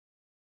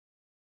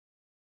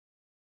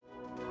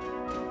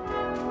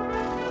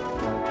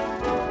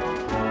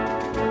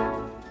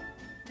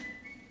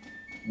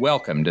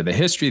Welcome to the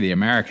History of the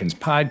Americans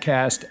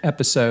podcast,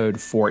 episode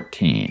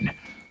 14.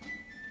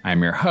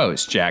 I'm your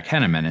host, Jack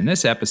Henneman, and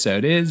this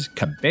episode is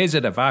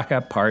Cabeza de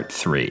Vaca Part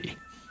 3.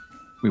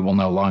 We will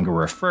no longer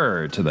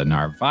refer to the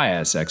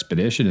Narvaez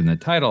expedition in the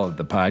title of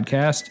the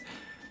podcast,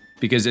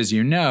 because as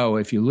you know,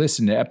 if you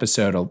listen to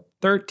episode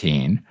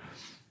 13,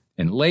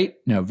 in late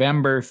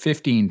November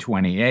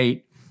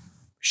 1528,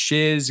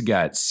 shiz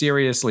got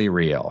seriously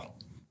real.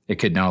 It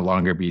could no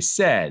longer be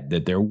said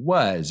that there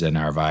was a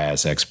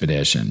Narvaez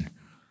expedition.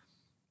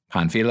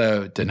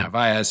 Panfilo de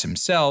Narvaez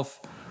himself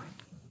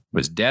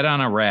was dead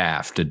on a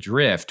raft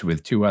adrift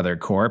with two other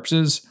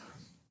corpses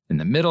in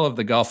the middle of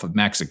the Gulf of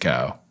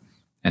Mexico,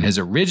 and his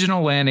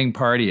original landing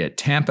party at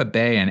Tampa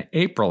Bay in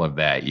April of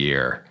that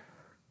year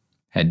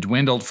had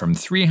dwindled from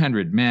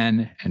 300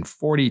 men and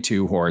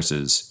 42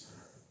 horses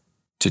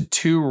to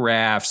two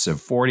rafts of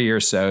 40 or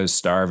so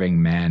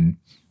starving men,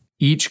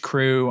 each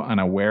crew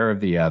unaware of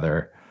the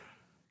other,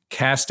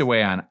 cast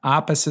away on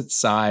opposite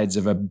sides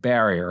of a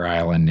barrier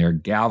island near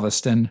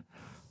Galveston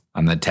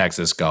on the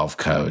Texas Gulf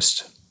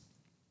Coast.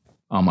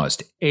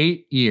 Almost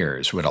 8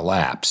 years would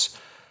elapse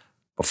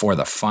before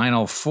the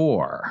final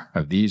four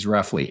of these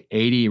roughly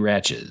 80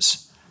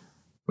 wretches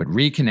would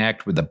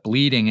reconnect with the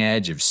bleeding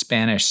edge of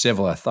Spanish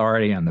civil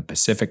authority on the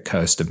Pacific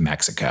coast of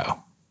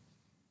Mexico.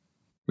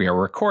 We are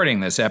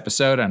recording this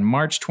episode on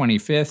March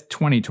 25th,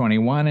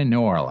 2021 in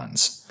New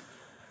Orleans.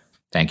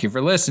 Thank you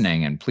for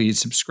listening, and please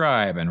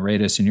subscribe and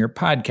rate us in your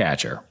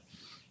podcatcher.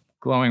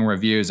 Glowing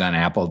reviews on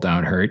Apple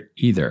don't hurt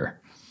either.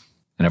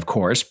 And of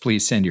course,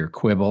 please send your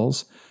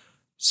quibbles,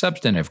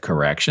 substantive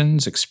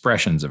corrections,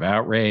 expressions of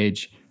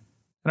outrage,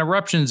 and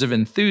eruptions of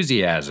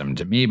enthusiasm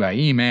to me by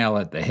email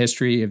at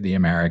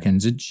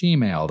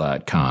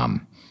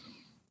thehistoryoftheamericans@gmail.com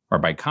or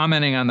by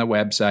commenting on the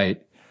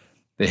website,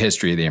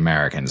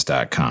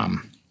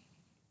 thehistoryoftheamericans.com.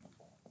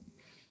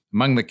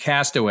 Among the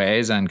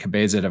castaways on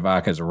Cabeza de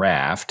Vaca's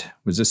raft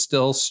was a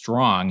still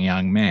strong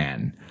young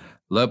man,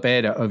 Lope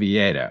de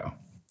Oviedo,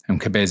 whom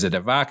Cabeza de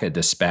Vaca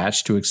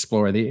dispatched to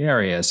explore the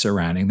area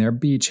surrounding their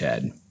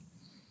beachhead.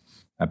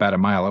 About a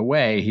mile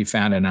away, he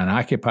found an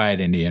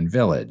unoccupied Indian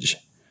village.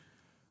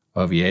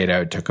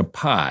 Oviedo took a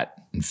pot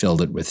and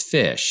filled it with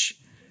fish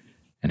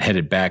and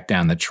headed back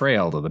down the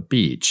trail to the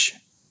beach.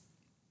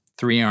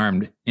 3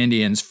 armed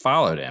Indians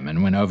followed him,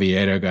 and when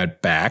Oviedo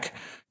got back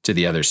to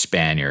the other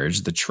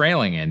Spaniards, the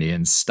trailing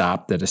Indians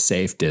stopped at a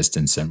safe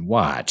distance and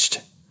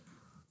watched.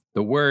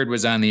 The word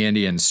was on the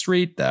Indian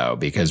street, though,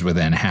 because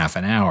within half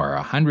an hour,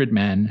 100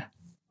 men,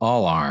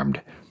 all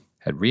armed,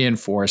 had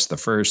reinforced the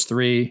first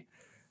 3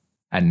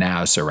 and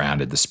now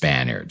surrounded the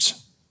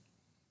Spaniards.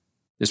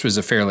 This was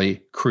a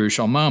fairly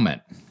crucial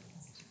moment.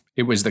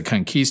 It was the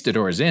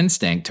conquistador's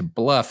instinct to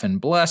bluff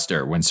and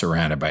bluster when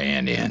surrounded by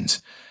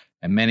Indians,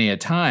 and many a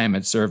time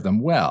it served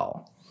them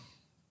well.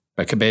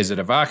 But Cabeza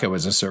de Vaca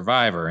was a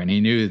survivor, and he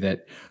knew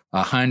that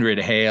 100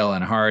 hale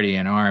and hardy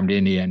and armed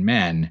Indian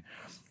men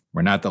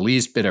were not the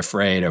least bit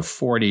afraid of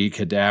 40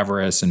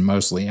 cadaverous and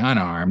mostly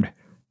unarmed,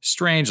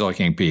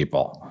 strange-looking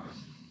people.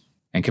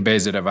 And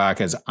Cabeza de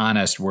Vaca's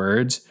honest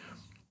words,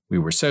 "We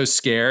were so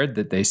scared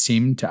that they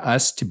seemed to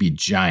us to be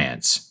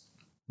giants,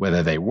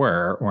 whether they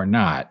were or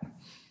not.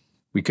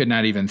 We could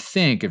not even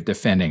think of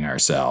defending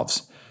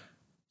ourselves,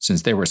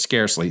 since there were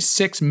scarcely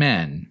 6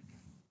 men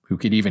who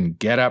could even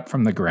get up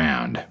from the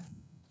ground."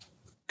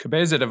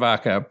 Cabeza de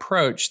Vaca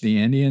approached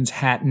the Indians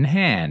hat in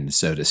hand,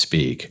 so to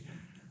speak,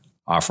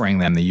 offering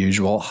them the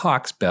usual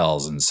hawk's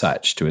bells and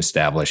such to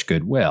establish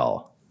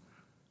goodwill.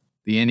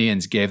 The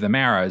Indians gave them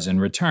arrows in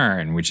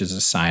return, which is a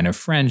sign of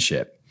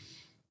friendship,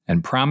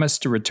 and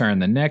promised to return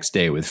the next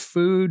day with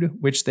food,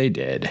 which they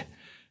did.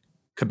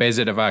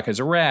 Cabeza de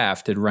Vaca's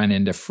raft had run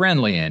into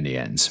friendly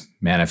Indians,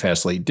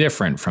 manifestly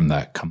different from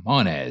the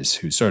Camones,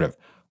 who sort of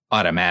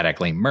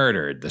automatically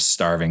murdered the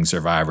starving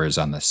survivors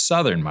on the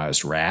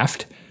southernmost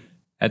raft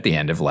at the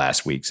end of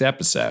last week's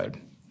episode.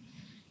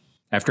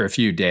 After a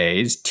few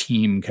days,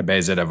 Team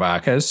Cabeza de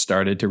Vaca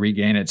started to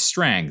regain its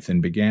strength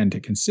and began to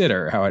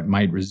consider how it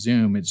might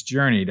resume its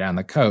journey down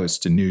the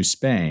coast to New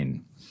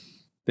Spain.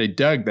 They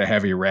dug the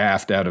heavy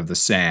raft out of the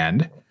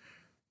sand,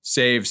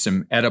 saved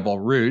some edible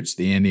roots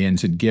the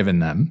Indians had given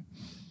them,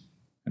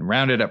 and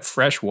rounded up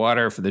fresh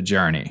water for the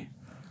journey.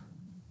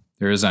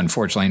 There is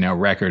unfortunately no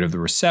record of the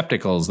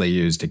receptacles they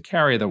used to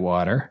carry the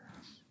water,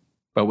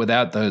 but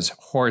without those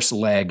horse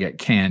leg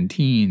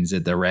canteens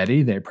at the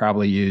ready, they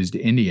probably used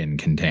Indian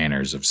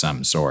containers of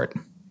some sort.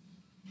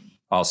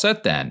 All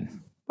set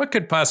then, what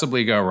could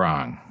possibly go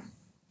wrong?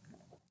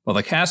 Well,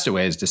 the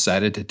castaways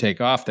decided to take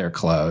off their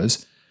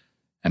clothes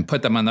and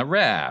put them on the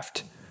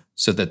raft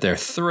so that their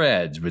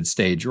threads would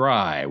stay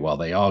dry while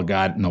they all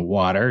got in the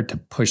water to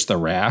push the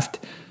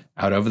raft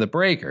out over the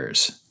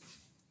breakers.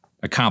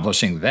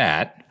 Accomplishing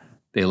that,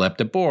 they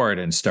leapt aboard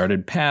and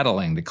started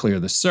paddling to clear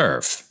the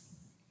surf.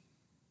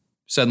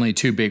 Suddenly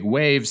 2 big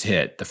waves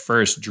hit, the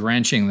first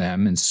drenching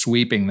them and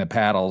sweeping the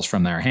paddles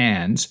from their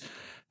hands,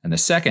 and the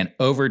second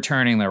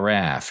overturning the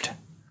raft.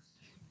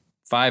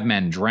 5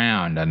 men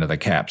drowned under the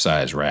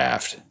capsized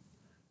raft.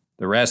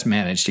 The rest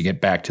managed to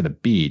get back to the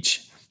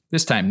beach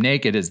this time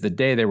naked as the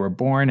day they were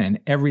born and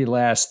every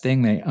last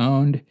thing they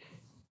owned,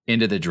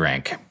 into the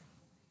drink.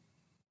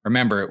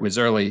 Remember, it was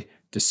early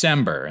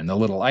December and the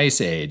little ice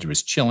age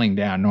was chilling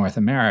down North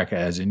America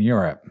as in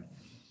Europe.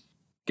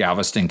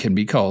 Galveston can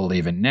be cold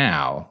even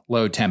now.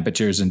 Low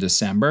temperatures in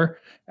December,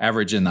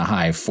 average in the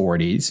high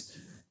 40s,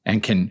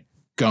 and can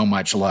go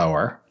much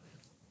lower.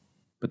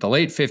 But the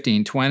late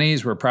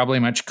 1520s were probably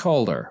much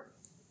colder.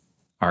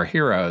 Our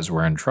heroes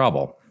were in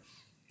trouble.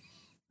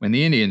 When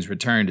the Indians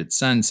returned at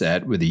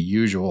sunset with the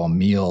usual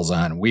meals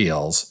on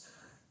wheels,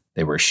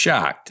 they were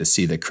shocked to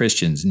see the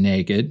Christians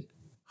naked,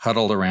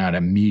 huddled around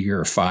a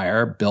meager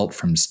fire built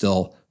from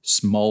still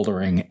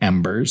smoldering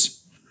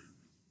embers,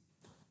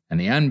 and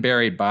the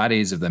unburied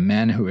bodies of the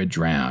men who had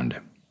drowned.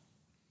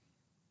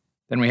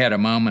 Then we had a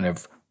moment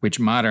of which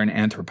modern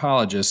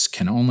anthropologists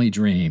can only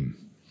dream.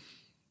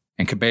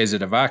 In Cabeza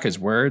de Vaca's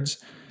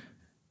words,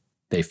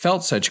 they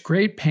felt such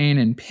great pain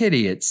and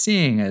pity at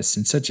seeing us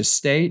in such a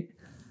state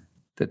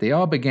that they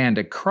all began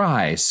to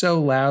cry so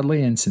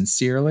loudly and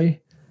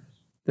sincerely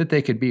that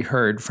they could be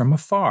heard from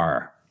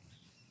afar.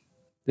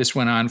 This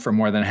went on for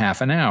more than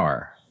half an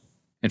hour.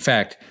 In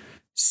fact,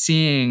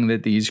 seeing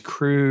that these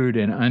crude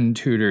and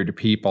untutored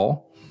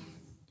people,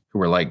 who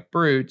were like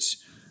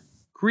brutes,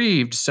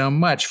 grieved so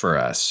much for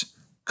us,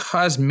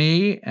 caused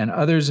me and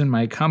others in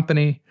my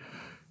company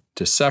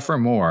to suffer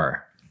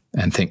more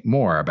and think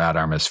more about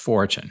our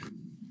misfortune.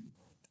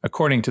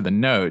 According to the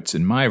notes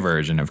in my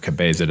version of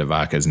Cabeza de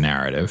Vaca's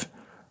narrative,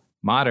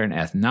 modern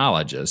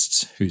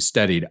ethnologists who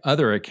studied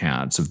other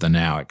accounts of the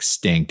now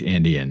extinct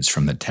Indians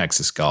from the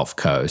Texas Gulf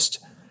Coast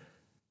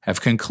have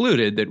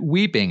concluded that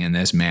weeping in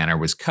this manner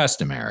was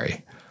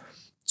customary.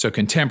 So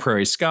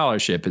contemporary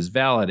scholarship has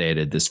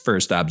validated this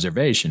first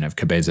observation of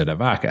Cabeza de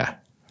Vaca.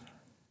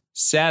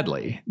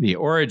 Sadly, the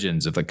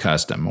origins of the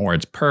custom or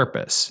its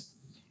purpose,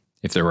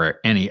 if there were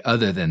any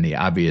other than the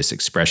obvious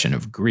expression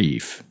of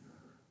grief,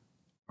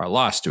 are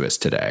lost to us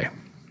today.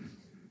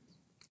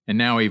 In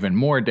now even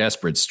more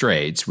desperate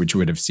straits, which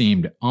would have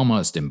seemed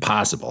almost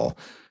impossible,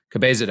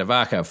 Cabeza de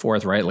Vaca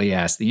forthrightly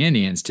asked the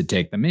Indians to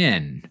take them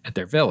in at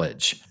their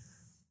village.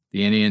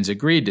 The Indians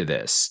agreed to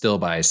this, still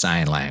by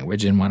sign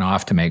language, and went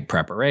off to make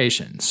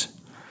preparations.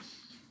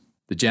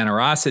 The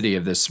generosity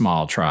of this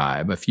small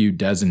tribe, a few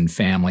dozen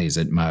families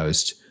at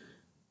most,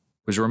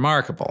 was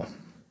remarkable.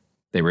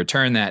 They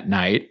returned that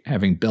night,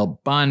 having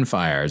built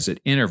bonfires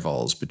at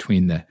intervals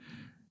between the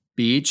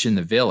beach and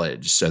the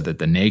village so that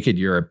the naked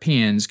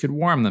Europeans could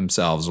warm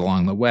themselves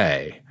along the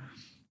way,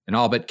 and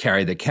all but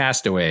carry the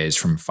castaways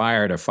from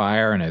fire to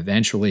fire and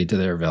eventually to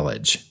their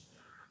village.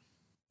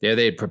 There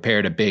they had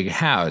prepared a big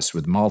house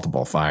with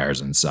multiple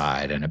fires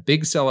inside and a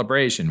big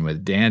celebration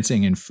with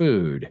dancing and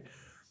food,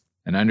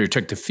 and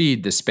undertook to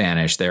feed the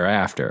Spanish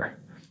thereafter.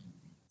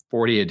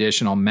 40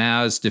 additional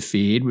mouths to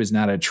feed was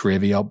not a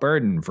trivial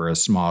burden for a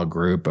small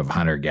group of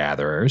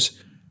hunter-gatherers,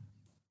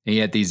 and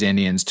yet these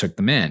Indians took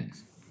them in.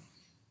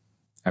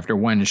 After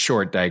one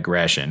short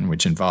digression,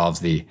 which involves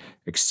the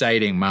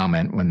exciting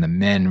moment when the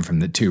men from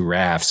the two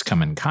rafts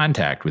come in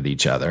contact with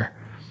each other,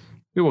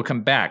 we will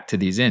come back to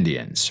these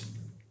Indians.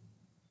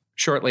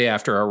 Shortly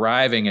after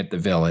arriving at the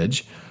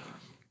village,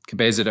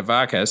 Cabeza de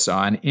Vaca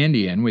saw an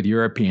Indian with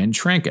European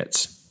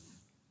trinkets.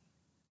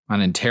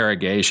 On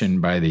interrogation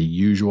by the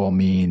usual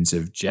means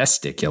of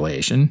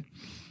gesticulation,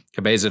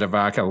 Cabeza de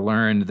Vaca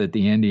learned that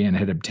the Indian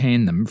had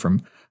obtained them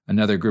from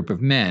another group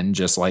of men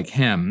just like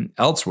him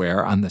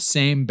elsewhere on the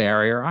same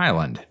barrier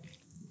island.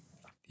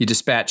 He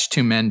dispatched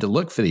 2 men to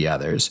look for the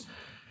others,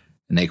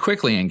 and they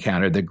quickly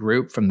encountered the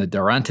group from the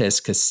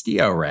Dorantes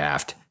Castillo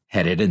raft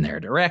headed in their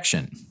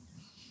direction.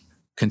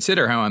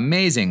 Consider how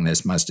amazing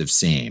this must have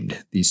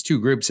seemed. These 2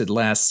 groups had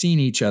last seen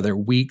each other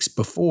weeks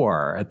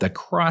before at the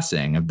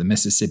crossing of the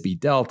Mississippi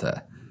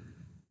Delta,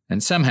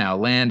 and somehow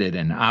landed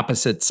in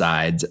opposite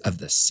sides of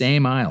the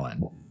same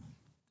island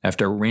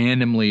after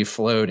randomly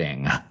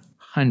floating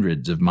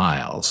hundreds of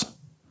miles.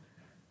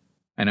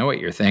 I know what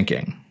you're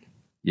thinking.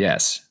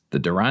 Yes, the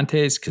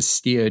Dorantes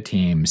Castillo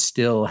team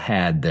still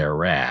had their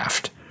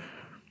raft.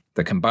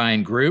 The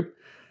combined group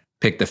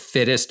picked the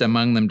fittest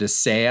among them to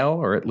sail,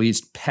 or at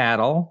least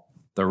paddle,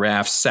 the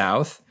raft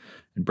south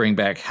and bring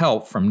back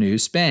help from New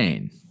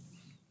Spain.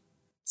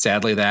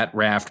 Sadly, that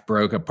raft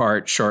broke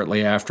apart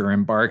shortly after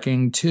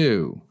embarking,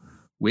 too,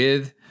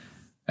 with,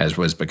 as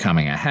was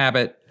becoming a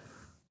habit,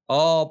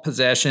 all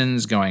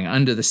possessions going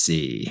under the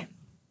sea.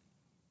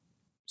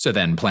 So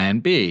then Plan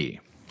B.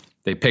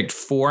 They picked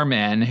 4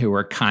 men who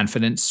were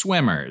confident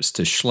swimmers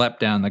to schlep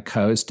down the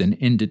coast an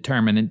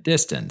indeterminate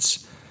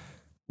distance.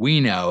 We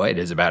know it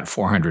is about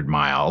 400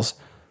 miles,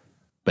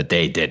 but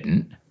they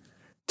didn't,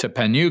 to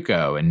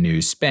Panuco in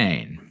New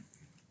Spain.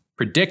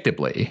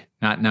 Predictably,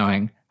 not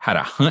knowing how to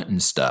hunt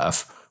and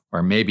stuff,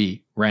 or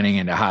maybe running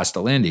into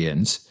hostile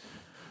Indians,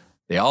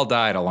 they all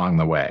died along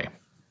the way.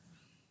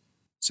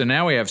 So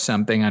now we have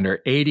something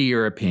under 80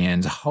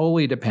 Europeans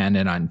wholly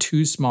dependent on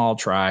 2 small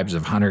tribes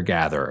of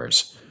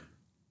hunter-gatherers.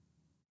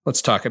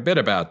 Let's talk a bit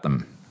about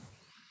them.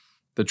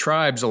 The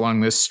tribes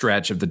along this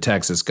stretch of the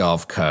Texas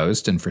Gulf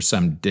Coast and for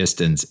some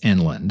distance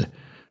inland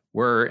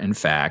were, in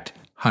fact,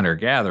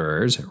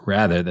 hunter-gatherers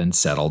rather than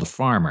settled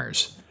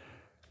farmers.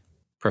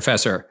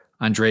 Professor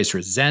Andres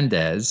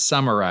Resendez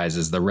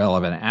summarizes the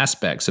relevant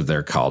aspects of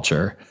their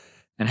culture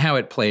and how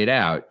it played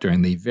out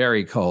during the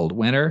very cold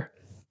winter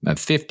of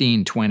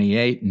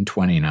 1528 and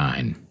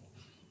 29.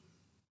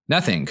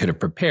 Nothing could have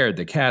prepared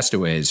the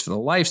castaways for the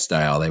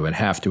lifestyle they would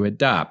have to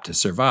adopt to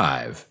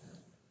survive.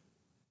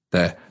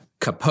 The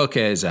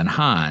Capoques and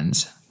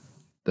Hans,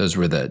 those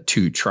were the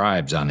two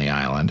tribes on the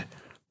island,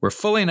 were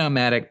fully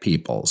nomadic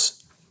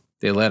peoples.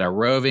 They led a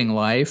roving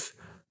life,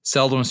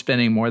 seldom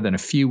spending more than a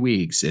few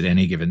weeks at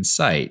any given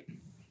site.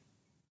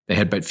 They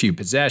had but few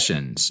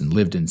possessions and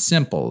lived in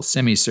simple,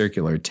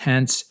 semicircular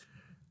tents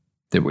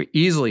that were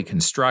easily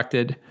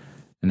constructed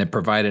and that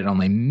provided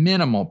only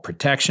minimal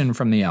protection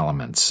from the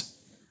elements.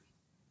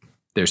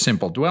 Their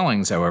simple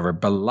dwellings, however,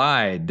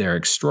 belied their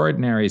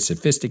extraordinary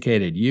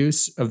sophisticated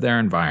use of their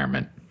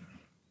environment.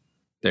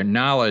 Their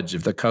knowledge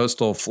of the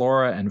coastal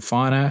flora and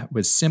fauna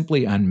was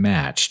simply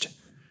unmatched.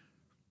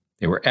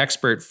 They were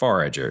expert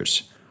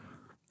foragers.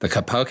 The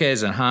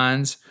Capoques and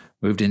Hans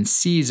moved in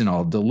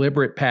seasonal,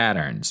 deliberate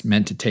patterns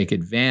meant to take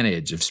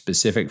advantage of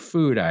specific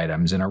food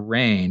items in a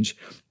range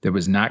that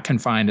was not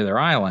confined to their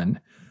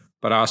island,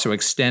 but also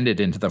extended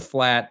into the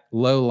flat,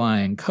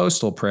 low-lying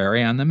coastal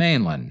prairie on the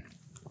mainland.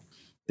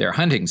 Their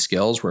hunting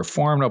skills were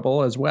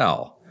formidable as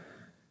well.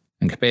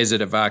 In Cabeza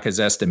de Vaca's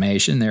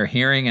estimation, their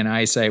hearing and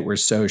eyesight were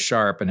so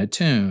sharp and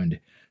attuned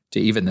to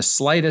even the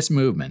slightest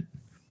movement,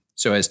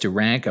 so as to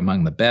rank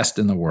among the best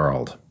in the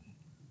world.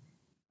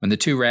 When the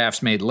two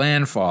rafts made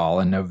landfall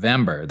in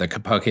November, the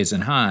Capoques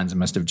and Hans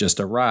must have just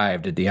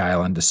arrived at the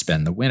island to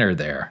spend the winter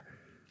there.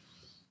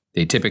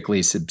 They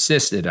typically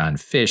subsisted on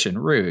fish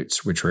and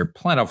roots, which were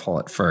plentiful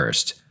at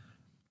first,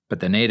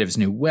 but the natives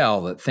knew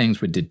well that things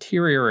would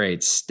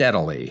deteriorate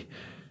steadily,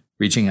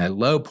 reaching a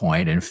low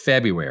point in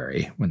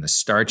February when the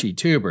starchy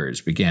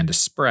tubers began to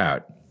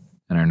sprout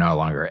and are no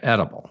longer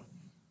edible.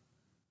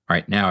 All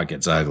right, now it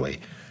gets ugly.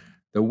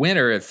 The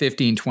winter of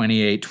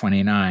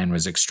 1528-29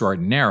 was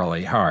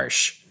extraordinarily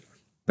harsh.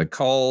 The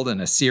cold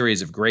and a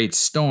series of great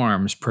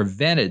storms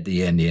prevented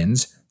the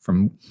Indians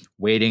from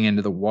wading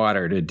into the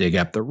water to dig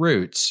up the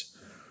roots.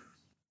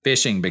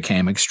 Fishing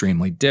became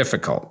extremely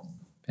difficult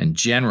and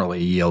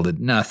generally yielded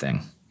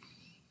nothing.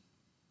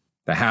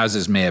 The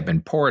houses may have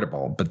been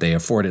portable, but they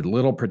afforded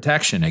little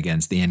protection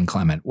against the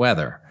inclement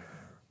weather.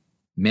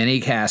 Many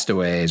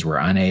castaways were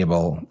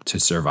unable to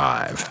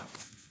survive.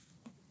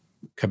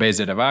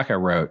 Cabeza de Vaca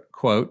wrote,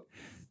 quote,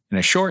 "In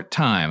a short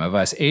time, of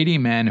us 80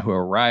 men who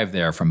arrived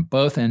there from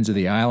both ends of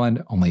the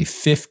island, only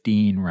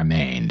 15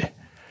 remained.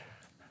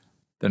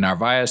 The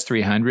Narvaez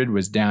 300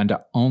 was down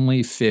to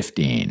only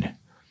 15.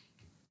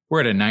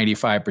 We're at a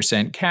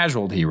 95%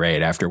 casualty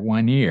rate after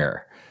 1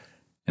 year,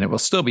 and it will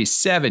still be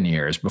 7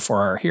 years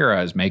before our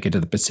heroes make it to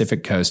the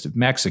Pacific coast of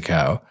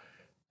Mexico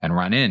and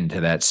run into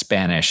that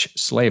Spanish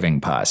slaving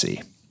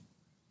posse."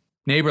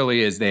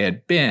 Neighborly as they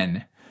had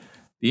been,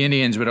 the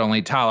Indians would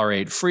only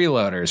tolerate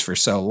freeloaders for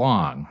so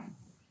long.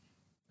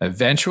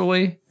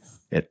 Eventually,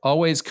 it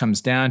always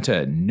comes down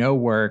to no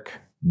work,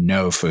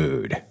 no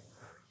food.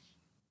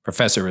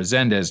 Professor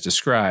Resendez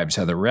describes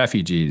how the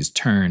refugees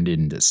turned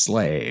into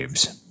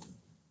slaves.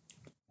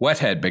 What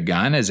had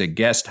begun as a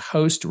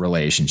guest-host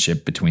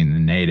relationship between the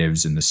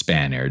natives and the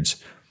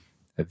Spaniards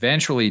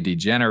eventually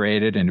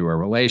degenerated into a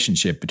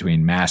relationship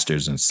between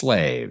masters and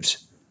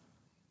slaves.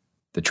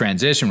 The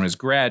transition was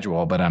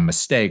gradual but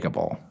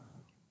unmistakable.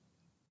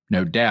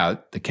 No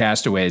doubt, the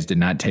castaways did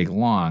not take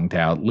long to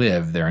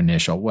outlive their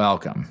initial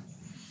welcome.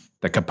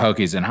 The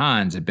Capoques and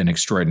Hans had been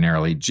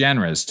extraordinarily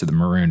generous to the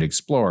marooned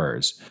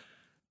explorers,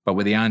 but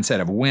with the onset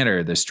of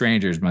winter, the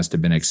strangers must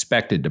have been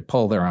expected to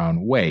pull their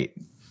own weight.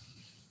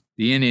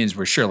 The Indians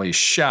were surely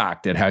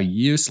shocked at how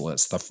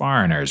useless the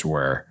foreigners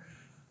were.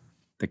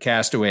 The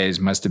castaways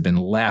must have been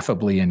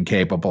laughably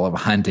incapable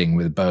of hunting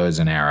with bows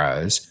and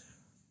arrows,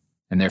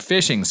 and their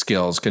fishing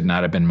skills could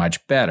not have been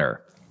much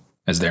better,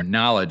 as their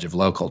knowledge of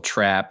local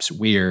traps,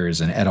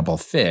 weirs, and edible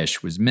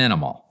fish was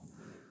minimal.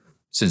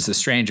 Since the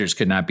strangers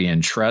could not be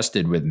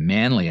entrusted with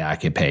manly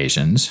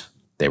occupations,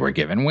 they were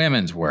given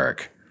women's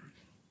work.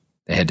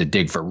 They had to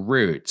dig for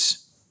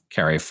roots,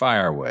 carry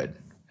firewood,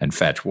 and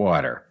fetch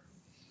water.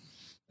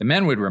 The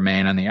men would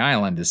remain on the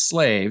island as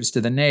slaves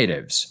to the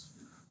natives.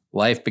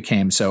 Life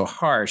became so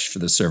harsh for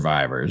the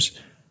survivors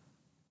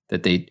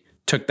that they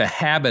took the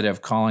habit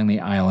of calling the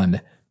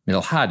island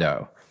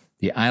Milhado,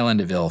 the island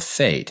of ill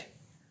fate.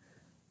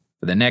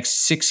 For the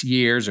next 6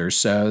 years or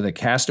so, the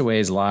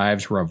castaways'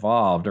 lives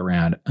revolved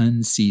around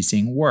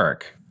unceasing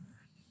work.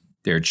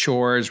 Their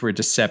chores were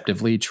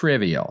deceptively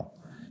trivial: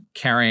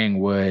 carrying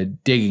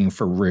wood, digging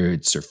for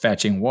roots, or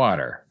fetching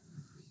water.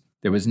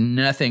 There was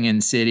nothing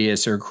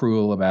insidious or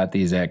cruel about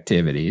these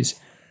activities,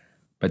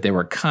 but they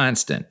were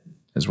constant,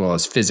 as well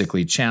as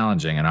physically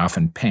challenging and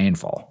often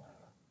painful.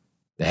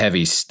 The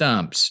heavy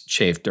stumps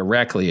chafed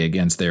directly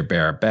against their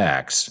bare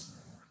backs,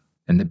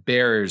 and the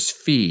bearers'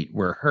 feet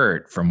were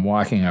hurt from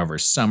walking over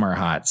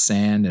summer-hot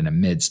sand and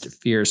amidst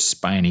fierce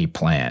spiny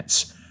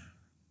plants.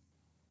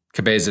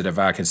 Cabeza de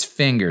Vaca's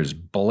fingers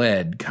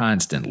bled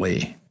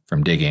constantly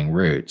from digging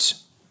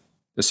roots.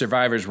 The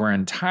survivors were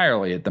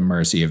entirely at the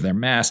mercy of their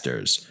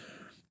masters.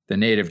 The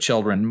native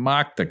children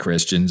mocked the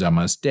Christians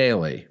almost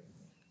daily.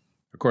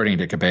 According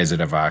to Cabeza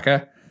de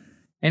Vaca,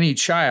 any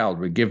child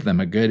would give them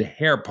a good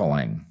hair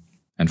pulling,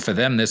 and for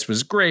them this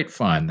was great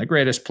fun, the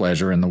greatest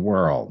pleasure in the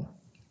world.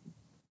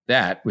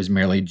 That was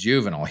merely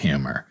juvenile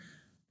humor.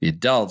 The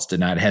adults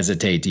did not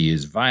hesitate to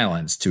use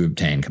violence to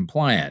obtain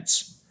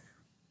compliance.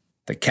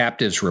 The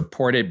captives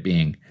reported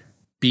being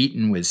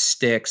beaten with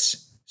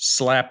sticks,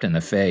 slapped in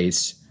the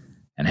face,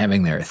 and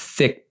having their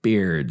thick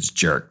beards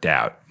jerked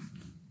out.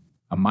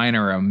 A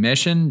minor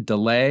omission,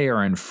 delay,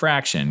 or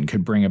infraction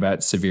could bring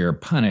about severe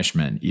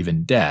punishment,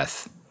 even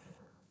death.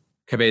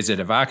 Cabeza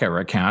de Vaca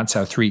recounts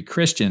how 3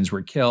 Christians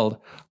were killed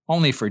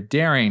only for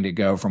daring to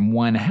go from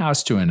one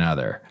house to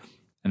another,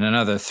 and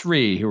another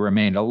 3 who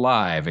remained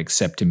alive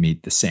except to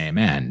meet the same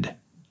end.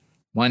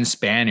 One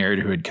Spaniard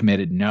who had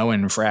committed no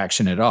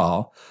infraction at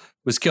all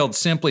was killed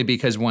simply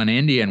because one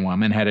Indian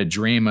woman had a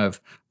dream of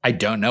I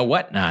don't know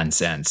what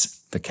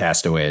nonsense, the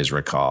castaways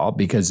recall,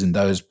 because in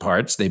those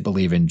parts they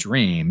believe in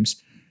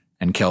dreams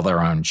and kill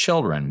their own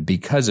children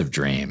because of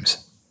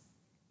dreams.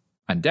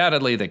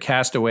 Undoubtedly, the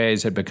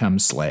castaways had become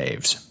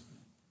slaves.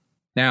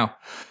 Now,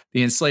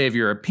 the enslaved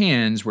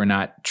Europeans were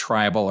not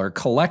tribal or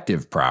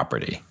collective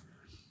property.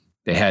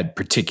 They had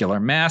particular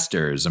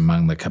masters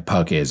among the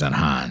Capoques and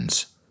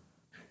Hans.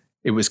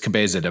 It was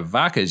Cabeza de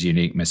Vaca's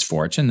unique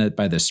misfortune that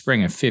by the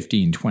spring of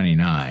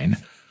 1529,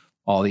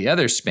 all the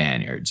other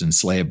Spaniards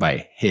enslaved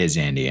by his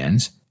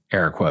Indians,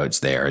 air quotes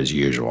there as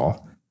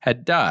usual,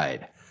 had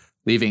died,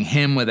 leaving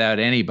him without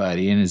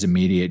anybody in his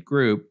immediate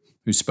group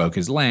who spoke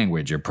his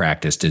language or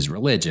practiced his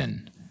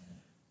religion.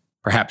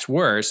 Perhaps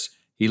worse,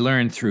 he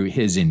learned through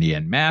his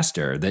Indian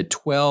master that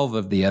 12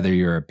 of the other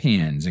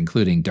Europeans,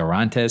 including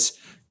Dorantes,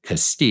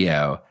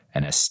 Castillo,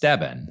 and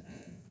Esteban,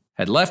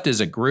 had left as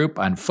a group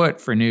on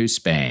foot for New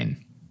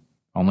Spain.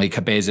 Only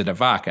Cabeza de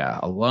Vaca,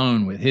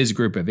 alone with his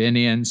group of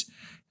Indians,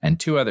 and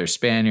 2 other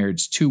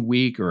Spaniards too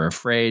weak or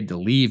afraid to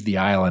leave the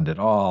island at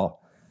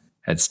all,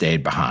 had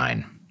stayed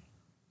behind.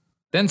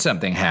 Then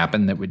something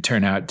happened that would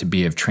turn out to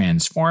be of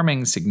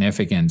transforming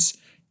significance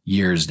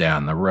years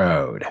down the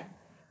road.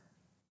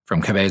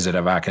 From Cabeza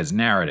de Vaca's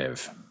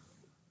narrative.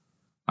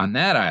 On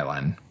that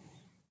island,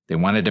 they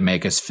wanted to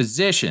make us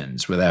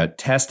physicians without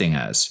testing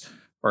us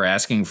or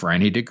asking for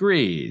any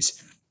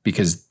degrees,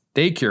 because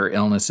they cure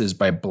illnesses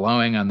by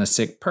blowing on the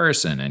sick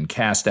person and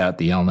cast out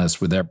the illness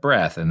with their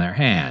breath and their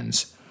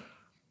hands.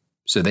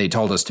 So they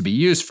told us to be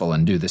useful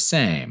and do the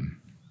same.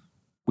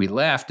 We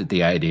laughed at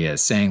the idea,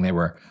 saying they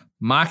were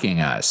mocking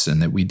us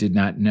and that we did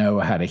not know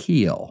how to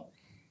heal.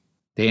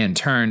 They in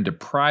turn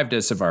deprived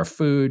us of our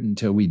food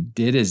until we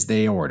did as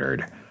they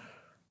ordered.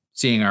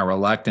 Seeing our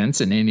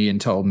reluctance, an Indian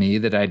told me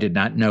that I did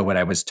not know what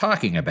I was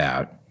talking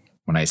about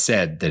when I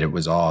said that it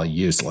was all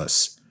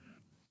useless.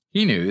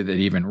 He knew that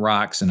even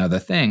rocks and other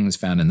things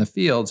found in the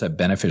fields have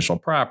beneficial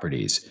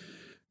properties,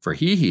 for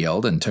he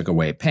healed and took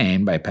away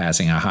pain by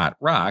passing a hot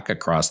rock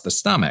across the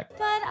stomach.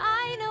 But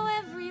I know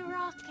every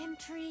rock and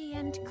tree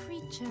and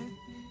creature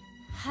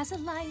has a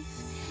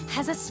life,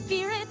 has a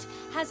spirit,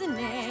 has a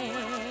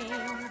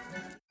name.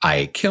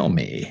 I kill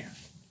me.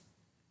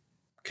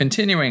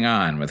 Continuing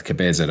on with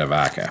Cabeza de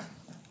Vaca.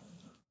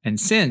 And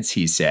since,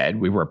 he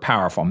said, we were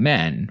powerful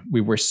men,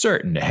 we were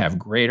certain to have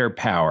greater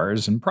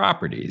powers and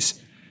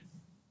properties.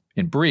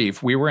 In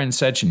brief, we were in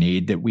such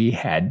need that we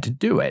had to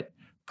do it,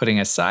 putting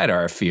aside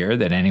our fear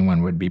that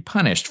anyone would be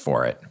punished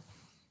for it.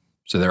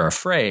 So they're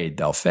afraid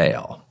they'll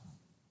fail.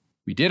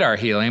 We did our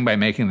healing by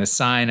making the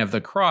sign of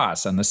the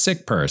cross on the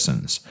sick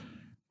persons,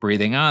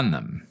 breathing on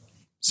them,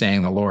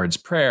 saying the Lord's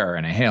Prayer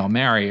and a Hail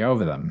Mary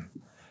over them,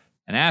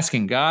 and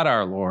asking God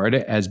our Lord,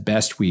 as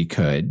best we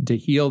could, to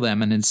heal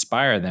them and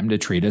inspire them to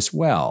treat us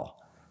well.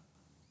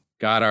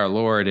 God our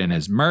Lord, in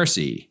his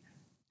mercy,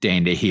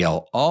 deigned to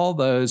heal all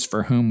those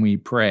for whom we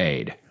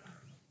prayed.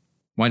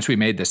 Once we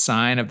made the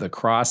sign of the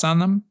cross on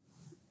them,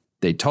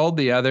 they told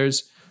the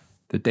others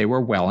that they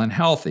were well and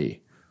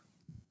healthy.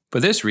 For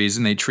this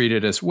reason, they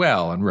treated us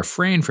well and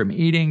refrained from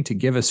eating to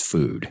give us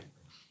food.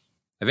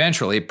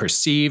 Eventually,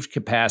 perceived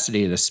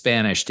capacity of the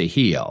Spanish to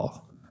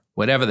heal,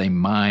 whatever the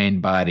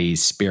mind, body,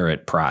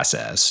 spirit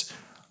process,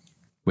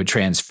 would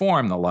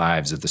transform the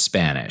lives of the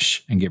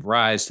Spanish and give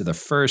rise to the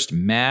first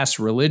mass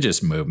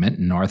religious movement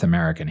in North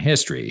American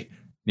history,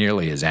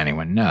 nearly as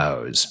anyone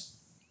knows.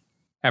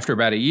 After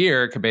about a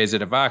year, Cabeza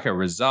de Vaca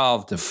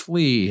resolved to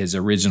flee his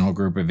original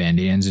group of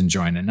Indians and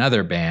join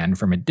another band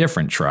from a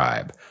different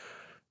tribe,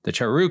 the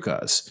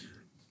Charucos,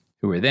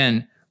 who were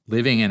then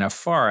living in a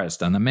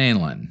forest on the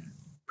mainland.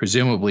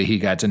 Presumably, he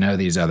got to know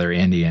these other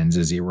Indians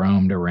as he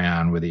roamed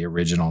around with the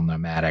original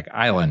nomadic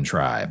island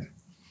tribe.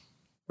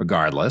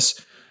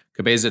 Regardless,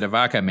 Cabeza de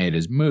Vaca made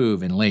his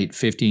move in late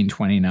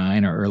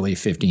 1529 or early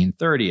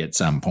 1530 at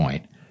some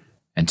point,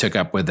 and took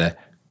up with the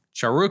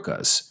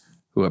Charucos,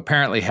 who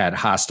apparently had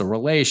hostile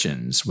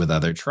relations with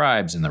other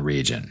tribes in the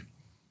region.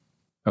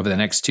 Over the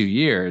next 2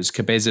 years,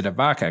 Cabeza de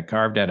Vaca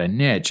carved out a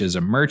niche as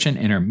a merchant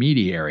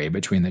intermediary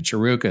between the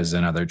Churrucas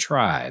and other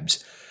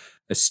tribes,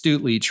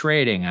 astutely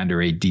trading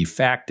under a de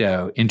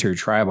facto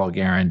intertribal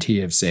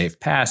guarantee of safe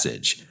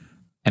passage,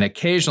 and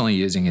occasionally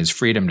using his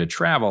freedom to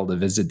travel to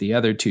visit the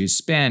other 2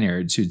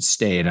 Spaniards who'd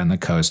stayed on the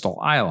coastal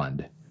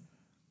island.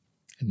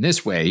 In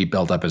this way, he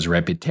built up his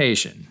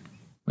reputation,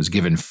 was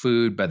given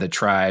food by the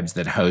tribes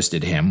that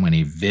hosted him when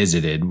he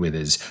visited with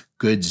his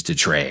goods to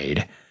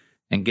trade,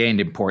 and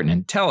gained important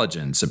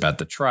intelligence about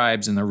the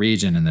tribes in the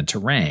region and the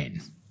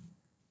terrain.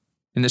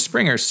 In the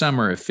spring or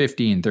summer of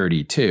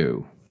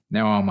 1532,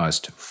 now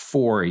almost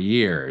 4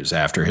 years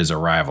after his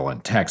arrival in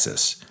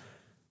Texas,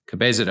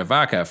 Cabeza de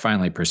Vaca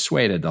finally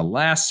persuaded the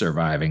last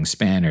surviving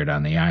Spaniard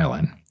on the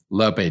island,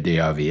 Lope de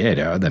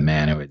Oviedo, the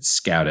man who had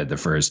scouted the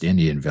first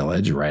Indian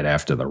village right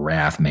after the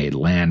raft made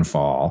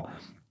landfall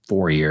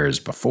 4 years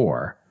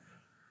before,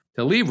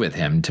 to leave with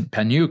him to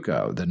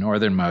Panuco, the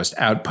northernmost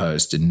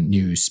outpost in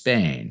New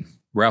Spain,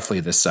 roughly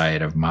the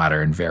site of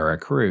modern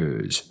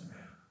Veracruz.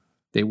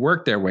 They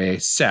worked their way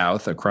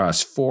south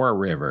across 4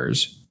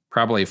 rivers,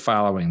 probably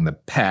following the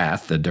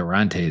path the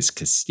Dorantes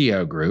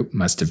Castillo group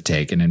must have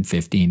taken in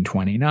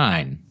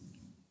 1529.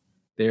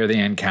 There they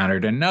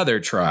encountered another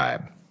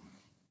tribe,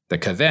 the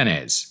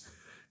Cavenes,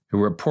 who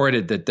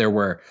reported that there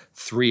were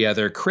 3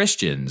 other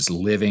Christians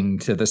living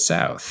to the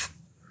south.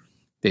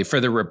 They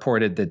further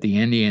reported that the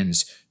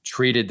Indians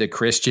treated the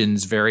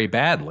Christians very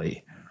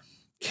badly,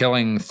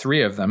 killing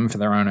 3 of them for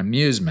their own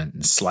amusement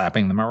and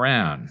slapping them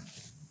around.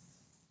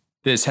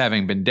 This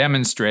having been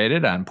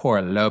demonstrated on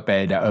poor Lope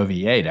de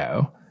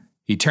Oviedo,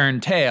 he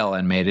turned tail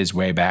and made his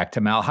way back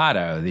to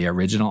Malhado, the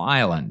original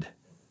island.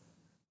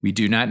 We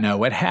do not know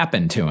what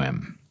happened to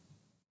him,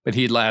 but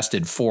he'd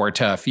lasted 4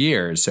 tough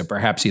years, so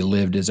perhaps he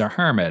lived as a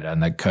hermit on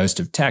the coast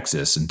of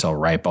Texas until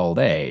ripe old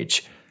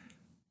age.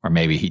 Or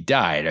maybe he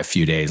died a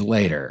few days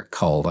later,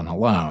 cold and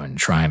alone,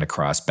 trying to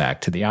cross back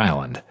to the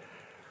island.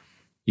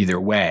 Either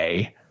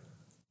way,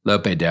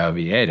 Lope de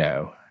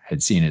Oviedo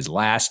had seen his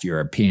last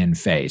European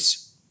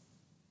face.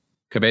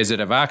 Cabeza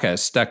de Vaca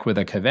stuck with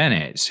the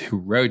Cavenes, who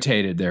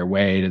rotated their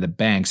way to the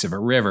banks of a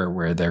river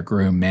where there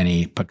grew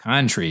many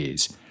pecan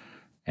trees,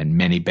 and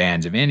many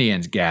bands of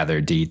Indians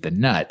gathered to eat the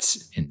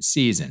nuts in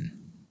season.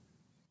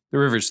 The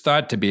river's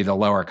thought to be the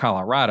lower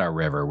Colorado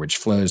River, which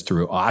flows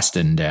through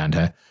Austin down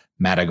to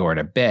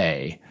Matagorda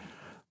Bay,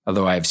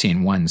 although I've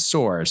seen one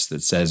source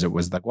that says it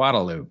was the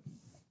Guadalupe,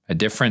 a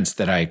difference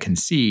that I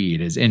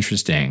concede is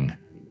interesting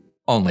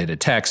only to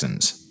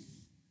Texans.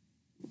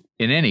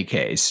 In any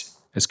case,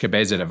 as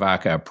Cabeza de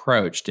Vaca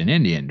approached an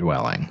Indian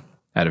dwelling,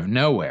 out of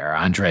nowhere,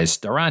 Andres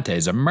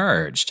Dorantes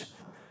emerged.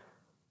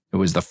 It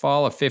was the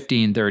fall of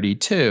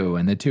 1532,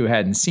 and the two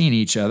hadn't seen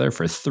each other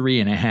for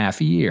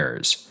 3.5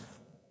 years.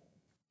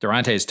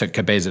 Dorantes took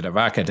Cabeza de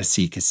Vaca to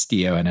see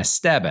Castillo and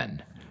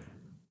Esteban,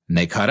 and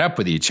they caught up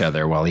with each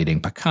other while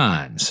eating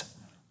pecans.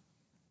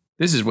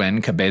 This is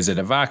when Cabeza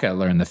de Vaca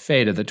learned the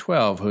fate of the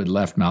 12 who had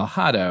left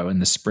Malhado in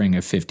the spring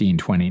of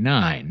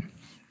 1529.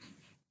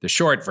 The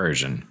short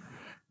version: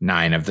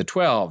 9 of the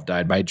 12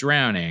 died by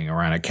drowning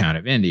or on account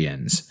of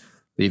Indians,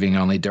 leaving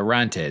only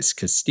Dorantes,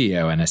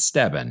 Castillo, and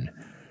Esteban,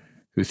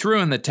 who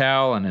threw in the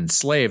towel and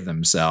enslaved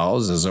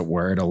themselves, as it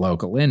were, to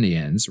local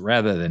Indians,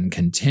 rather than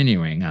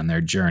continuing on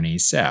their journey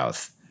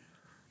south.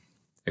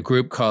 A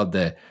group called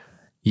the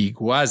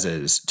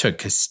Yguazes took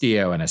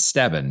Castillo and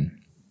Esteban,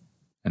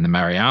 and the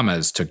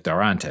Mariamas took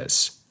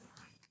Dorantes.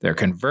 Their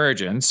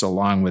convergence,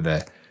 along with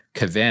the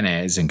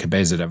Cavenes and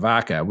Cabeza de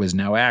Vaca, was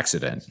no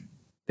accident.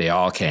 They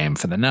all came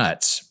for the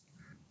nuts.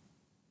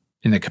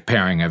 In the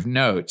comparing of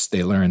notes,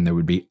 they learned there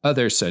would be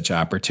other such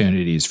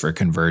opportunities for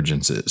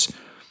convergences,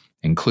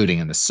 including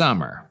in the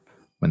summer,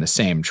 when the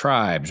same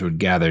tribes would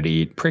gather to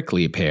eat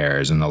prickly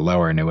pears in the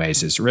lower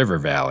Nueces River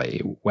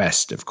Valley,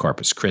 west of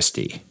Corpus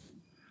Christi.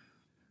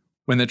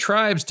 When the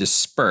tribes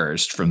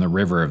dispersed from the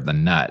River of the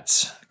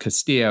Nuts,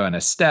 Castillo and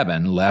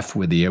Esteban left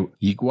with the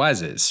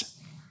Yguazes.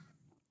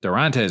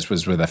 Dorantes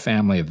was with a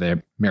family of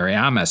the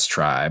Mariamas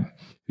tribe,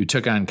 who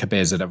took on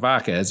Cabeza de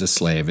Vaca as a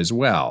slave as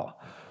well.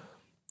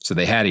 So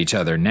they had each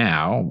other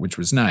now, which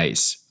was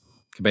nice.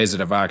 Cabeza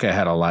de Vaca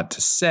had a lot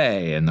to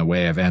say in the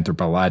way of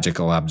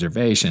anthropological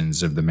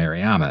observations of the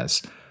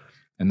Mariamas,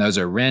 and those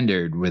are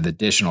rendered with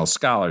additional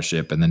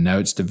scholarship in the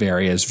notes to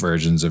various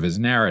versions of his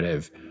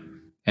narrative,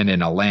 and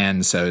in A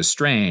Land So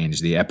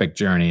Strange, the epic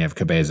journey of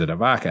Cabeza de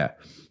Vaca,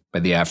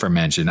 by the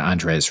aforementioned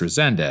Andres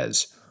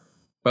Resendez.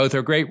 Both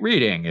are great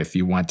reading if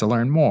you want to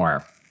learn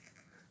more.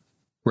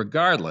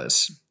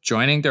 Regardless,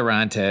 joining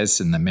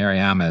Dorantes and the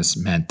Mariamas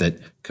meant that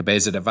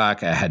Cabeza de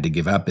Vaca had to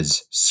give up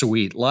his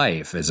sweet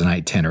life as an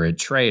itinerant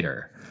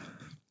trader.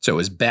 So it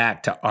was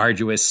back to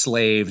arduous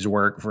slaves'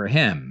 work for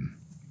him.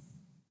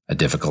 A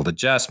difficult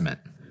adjustment.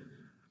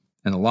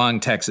 In the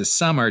long Texas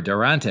summer,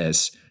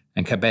 Dorantes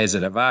and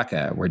Cabeza de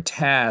Vaca were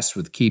tasked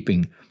with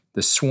keeping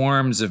the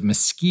swarms of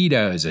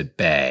mosquitoes at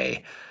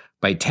bay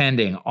by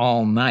tending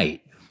all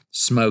night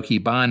smoky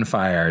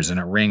bonfires in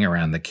a ring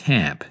around the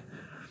camp,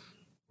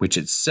 which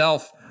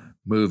itself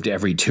moved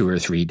every 2 or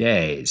 3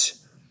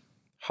 days.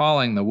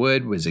 Hauling the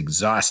wood was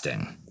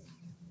exhausting,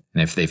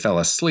 and if they fell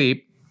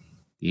asleep,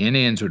 the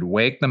Indians would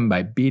wake them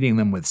by beating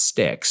them with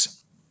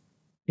sticks.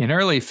 In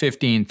early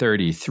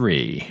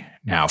 1533,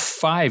 now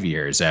 5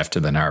 years after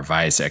the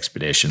Narvaez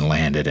expedition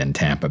landed in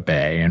Tampa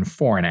Bay and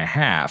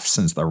 4.5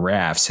 since the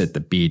rafts hit the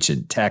beach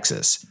in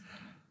Texas,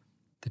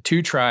 the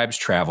two tribes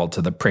traveled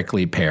to the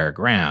Prickly Pear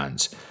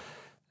grounds,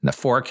 and the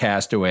 4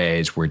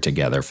 castaways were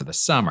together for the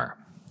summer.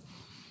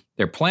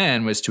 Their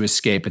plan was to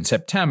escape in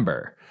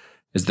September,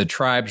 as the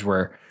tribes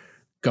were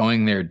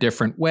going their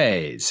different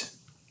ways.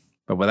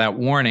 But without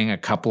warning, a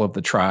couple of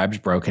the tribes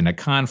broke into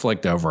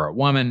conflict over a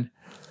woman,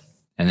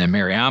 and the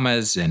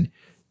Mariamas and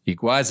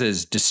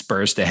Iguazas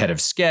dispersed ahead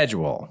of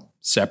schedule,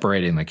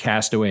 separating the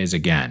castaways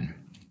again.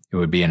 It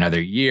would be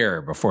another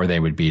year before they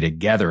would be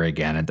together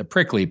again at the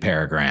Prickly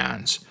Pear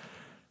grounds.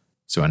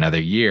 So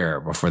another year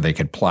before they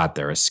could plot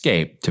their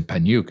escape to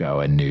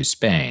Panuco in New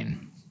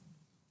Spain.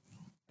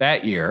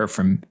 That year,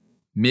 from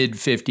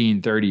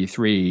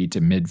mid-1533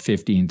 to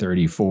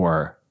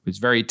mid-1534, was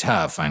very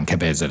tough on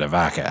Cabeza de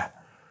Vaca.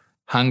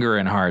 Hunger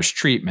and harsh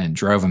treatment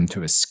drove him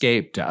to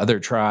escape to other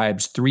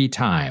tribes 3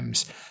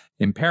 times,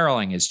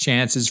 imperiling his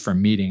chances for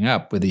meeting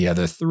up with the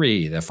other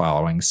 3 the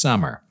following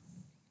summer.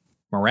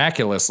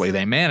 Miraculously,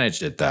 they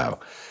managed it, though,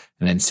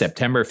 and in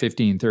September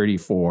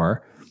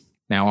 1534,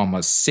 now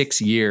almost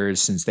 6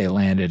 years since they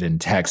landed in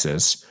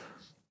Texas,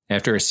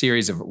 after a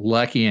series of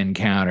lucky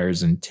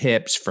encounters and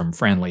tips from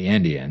friendly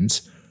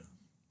Indians,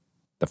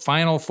 the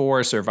final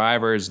 4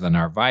 survivors of the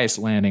Narvaez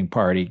landing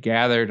party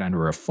gathered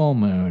under a full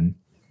moon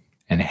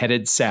and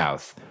headed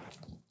south,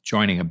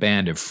 joining a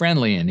band of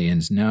friendly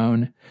Indians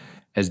known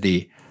as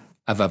the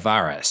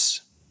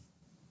Avavaras.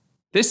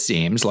 This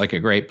seems like a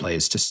great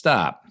place to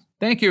stop.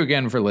 Thank you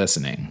again for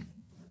listening.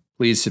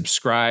 Please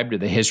subscribe to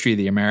the History of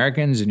the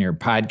Americans in your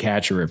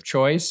podcatcher of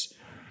choice.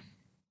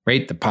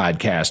 Rate the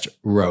podcast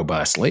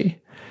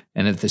robustly.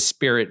 And if the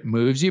spirit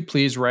moves you,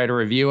 please write a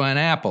review on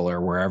Apple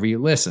or wherever you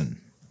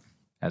listen.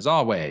 As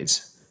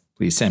always,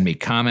 please send me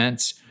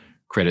comments,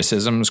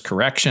 criticisms,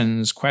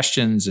 corrections,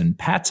 questions, and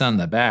pats on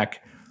the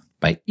back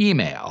by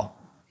email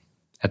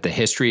at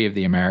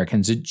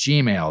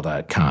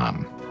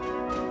thehistoryoftheamericans@gmail.com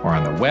or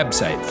on the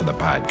website for the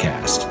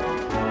podcast,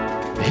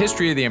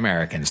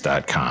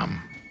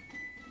 thehistoryoftheamericans.com.